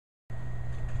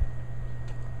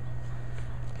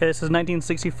Okay, this is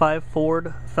 1965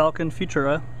 Ford Falcon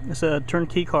Futura. It's a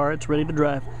turnkey car. It's ready to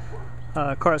drive.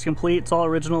 Car is complete. It's all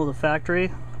original to the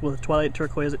factory with twilight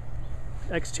turquoise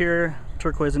exterior,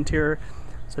 turquoise interior.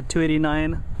 It's a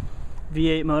 289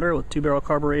 V8 motor with 2-barrel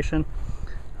carburation.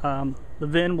 The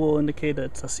VIN will indicate that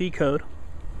it's a C code.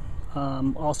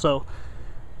 Also,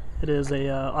 it is a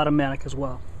automatic as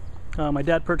well. My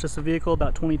dad purchased the vehicle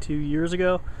about 22 years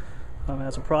ago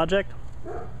as a project.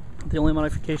 The only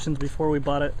modifications before we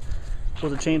bought it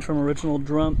was a change from original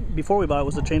drum. Before we bought it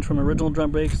was a change from original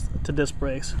drum brakes to disc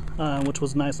brakes, which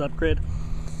was a nice upgrade.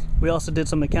 We also did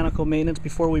some mechanical maintenance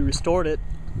before we restored it.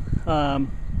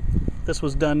 This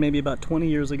was done maybe about 20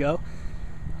 years ago.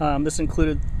 This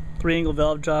included 3-angle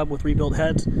valve job with rebuilt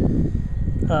heads,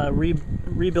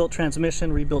 rebuilt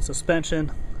transmission, rebuilt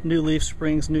suspension, new leaf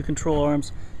springs, new control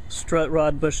arms, strut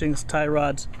rod bushings, tie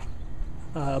rods,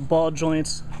 ball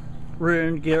joints,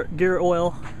 rear gear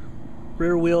oil,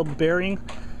 rear wheel bearing,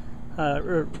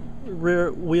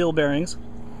 rear wheel bearings,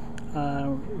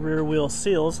 rear wheel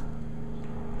seals,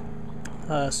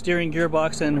 steering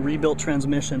gearbox, and rebuilt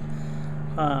transmission.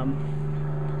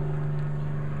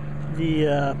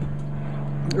 The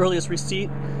earliest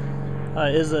receipt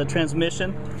is a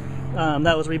transmission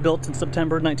that was rebuilt in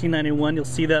September 1991. You'll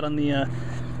see that on the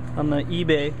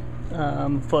eBay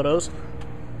photos.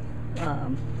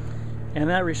 And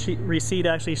that receipt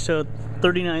actually showed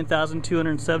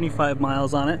 39,275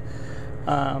 miles on it.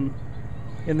 And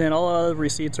then all other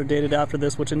receipts are dated after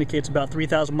this, which indicates about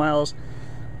 3,000 miles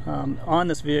on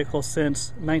this vehicle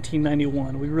since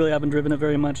 1991. We really haven't driven it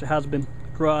very much. It has been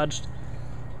garaged.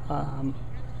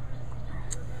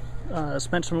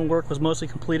 Suspension work was mostly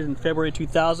completed in February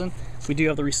 2000. We do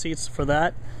have the receipts for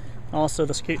that. Also,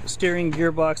 the steering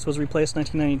gearbox was replaced in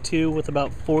 1992 with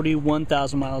about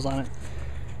 41,000 miles on it.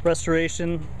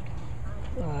 Restoration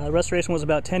was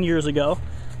about 10 years ago,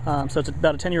 so it's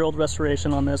about a 10-year-old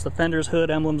restoration on this. The fenders,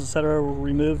 hood, emblems, etc. were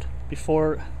removed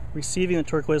before receiving the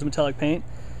turquoise metallic paint.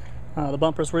 The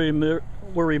bumpers were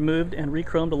removed and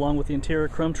re-chromed along with the interior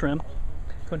chrome trim.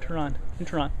 Go and turn on.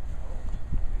 Turn on.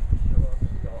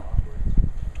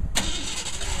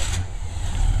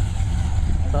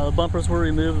 The bumpers were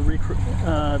removed.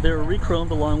 They were re-chromed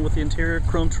along with the interior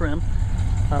chrome trim.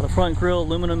 The front grille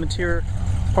aluminum interior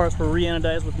parts were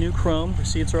re-anodized with new chrome.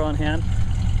 Receipts are on hand.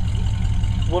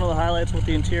 One of the highlights with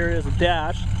the interior is a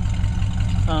dash.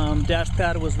 Dash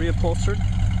pad was reupholstered,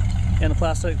 and the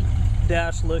plastic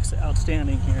dash looks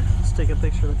outstanding here. Let's take a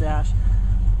picture of the dash.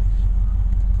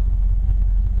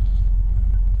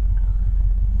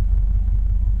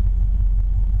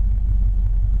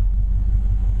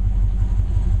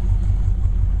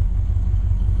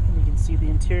 And you can see the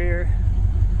interior,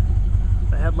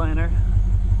 the headliner.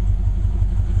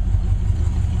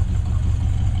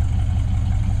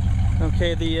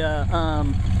 Okay, the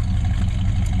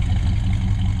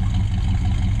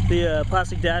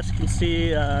plastic dash, you can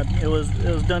see it was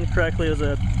done correctly.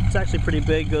 It's actually pretty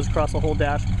big, goes across the whole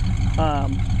dash.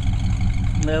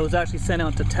 It was actually sent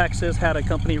out to Texas, had a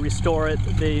company restore it.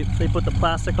 They put the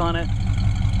plastic on it.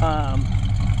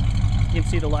 You can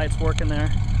see the lights working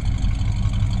there.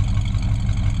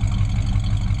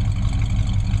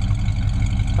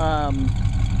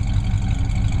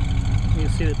 You can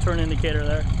see the turn indicator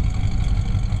there.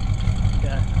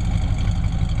 Yeah.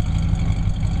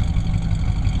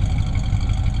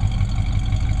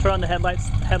 Turn on the headlights.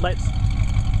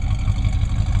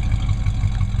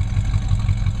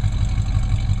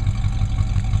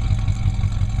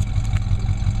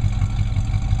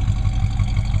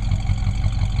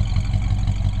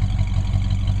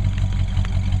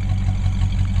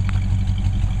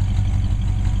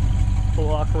 We'll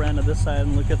walk around to this side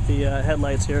and look at the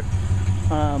headlights here.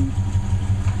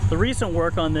 The recent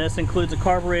work on this includes a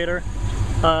carburetor,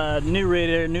 new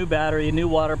radiator, new battery, new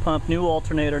water pump, new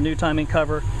alternator, new timing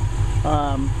cover,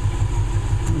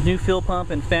 new fuel pump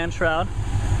and fan shroud.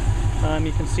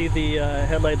 You can see the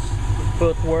headlights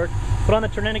both work. Put on the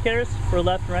turn indicators for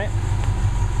left and right.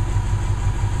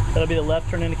 That'll be the left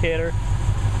turn indicator,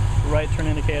 right turn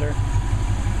indicator.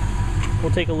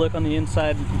 We'll take a look on the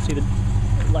inside. You can see the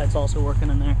lights also working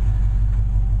in there.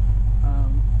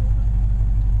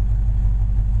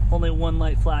 Only one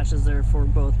light flashes there for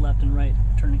both left and right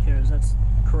turn indicators. That's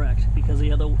correct, because the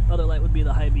other light would be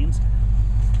the high beams.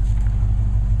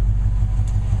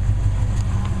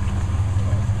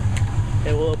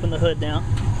 Okay, we'll open the hood now.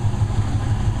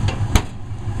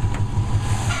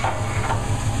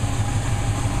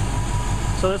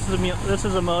 So this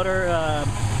is a motor.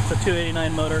 It's a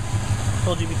 289 motor. I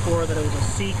told you before that it was a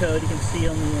C code. You can see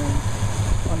on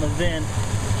the VIN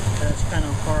that it's kind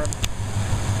of carb.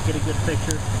 get a good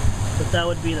picture. But that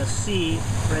would be the C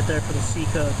right there for the C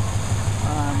code.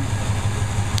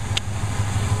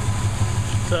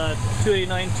 It's a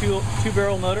 289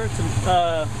 two-barrel motor. It's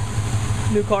a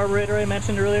new carburetor I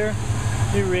mentioned earlier.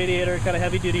 New radiator, got a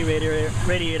heavy-duty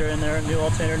radiator in there. New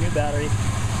alternator, new battery.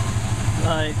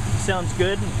 Sounds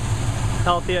good,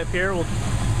 healthy up here. We'll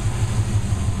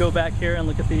go back here and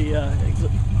look at the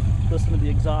listen to the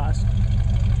exhaust.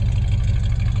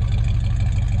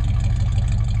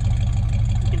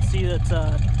 You can see that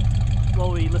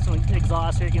while we listen to the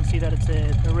exhaust here, you can see that it's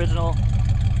an original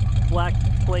black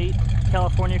plate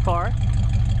California car.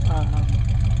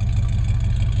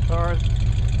 There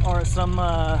are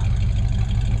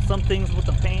some things with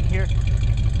the paint here.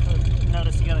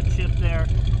 Notice you got a chip there.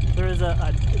 There is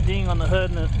a ding on the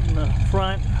hood in the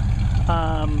front.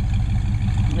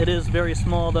 It is very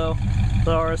small though.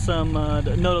 There are some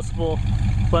noticeable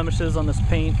blemishes on this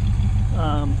paint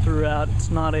throughout. It's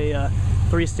not a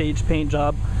three-stage paint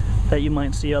job that you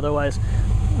might see otherwise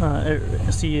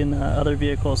see in other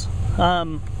vehicles.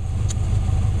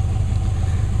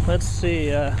 Let's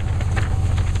see.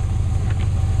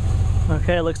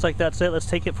 Okay, looks like that's it. Let's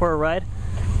take it for a ride.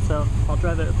 So I'll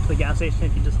drive it to the gas station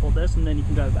if you just hold this, and then you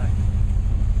can drive it back.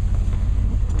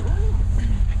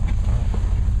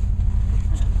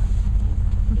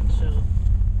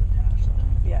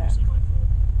 Yeah.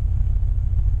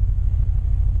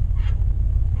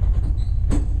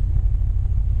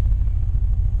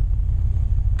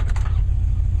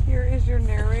 Here is your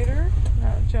narrator,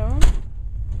 Joan.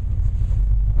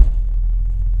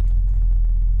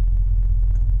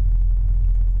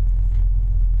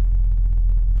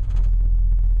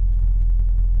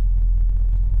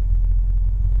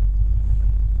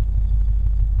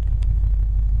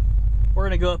 We're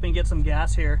going to go up and get some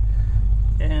gas here,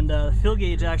 and the fuel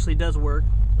gauge actually does work.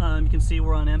 You can see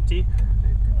we're on empty.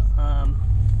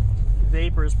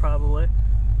 Vapors probably,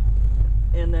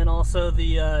 and then also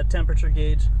the temperature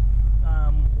gauge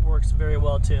works very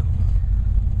well too.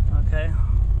 Okay.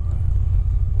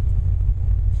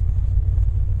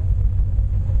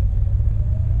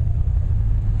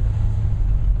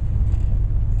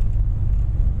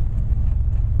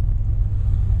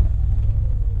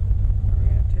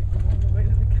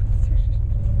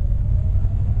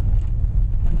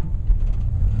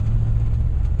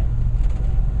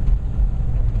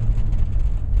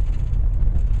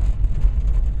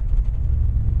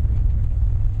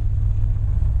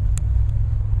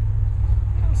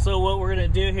 So what we're going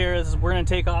to do here is we're going to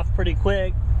take off pretty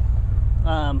quick.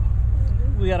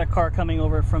 We got a car coming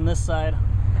over from this side,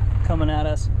 coming at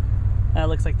us. It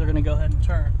looks like they're going to go ahead and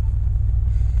turn.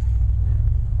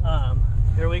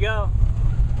 Here we go.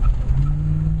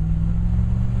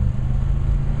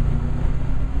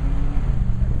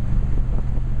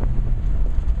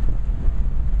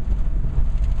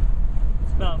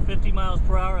 It's about 50 miles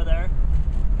per hour there.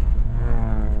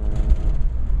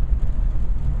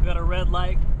 We got a red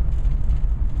light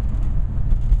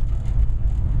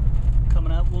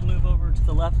coming up. We'll move over to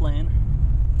the left lane.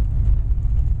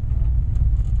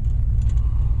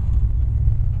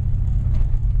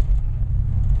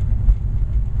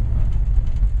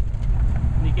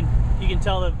 And you can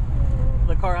tell that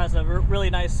the car has a really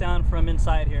nice sound from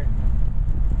inside here.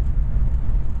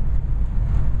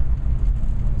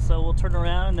 So we'll turn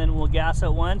around and then we'll gas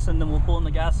at once, and then we'll pull in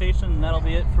the gas station, and that'll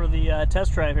be it for the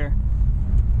test drive here.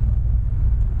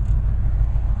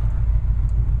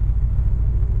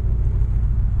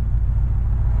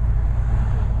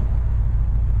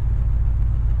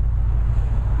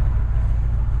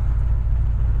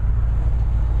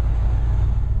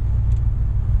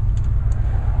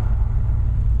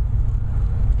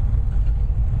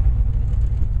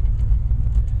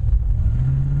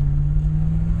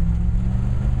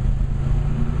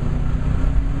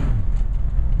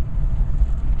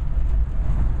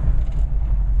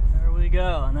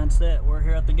 Go, and that's it. We're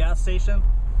here at the gas station.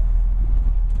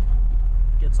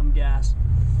 Get some gas.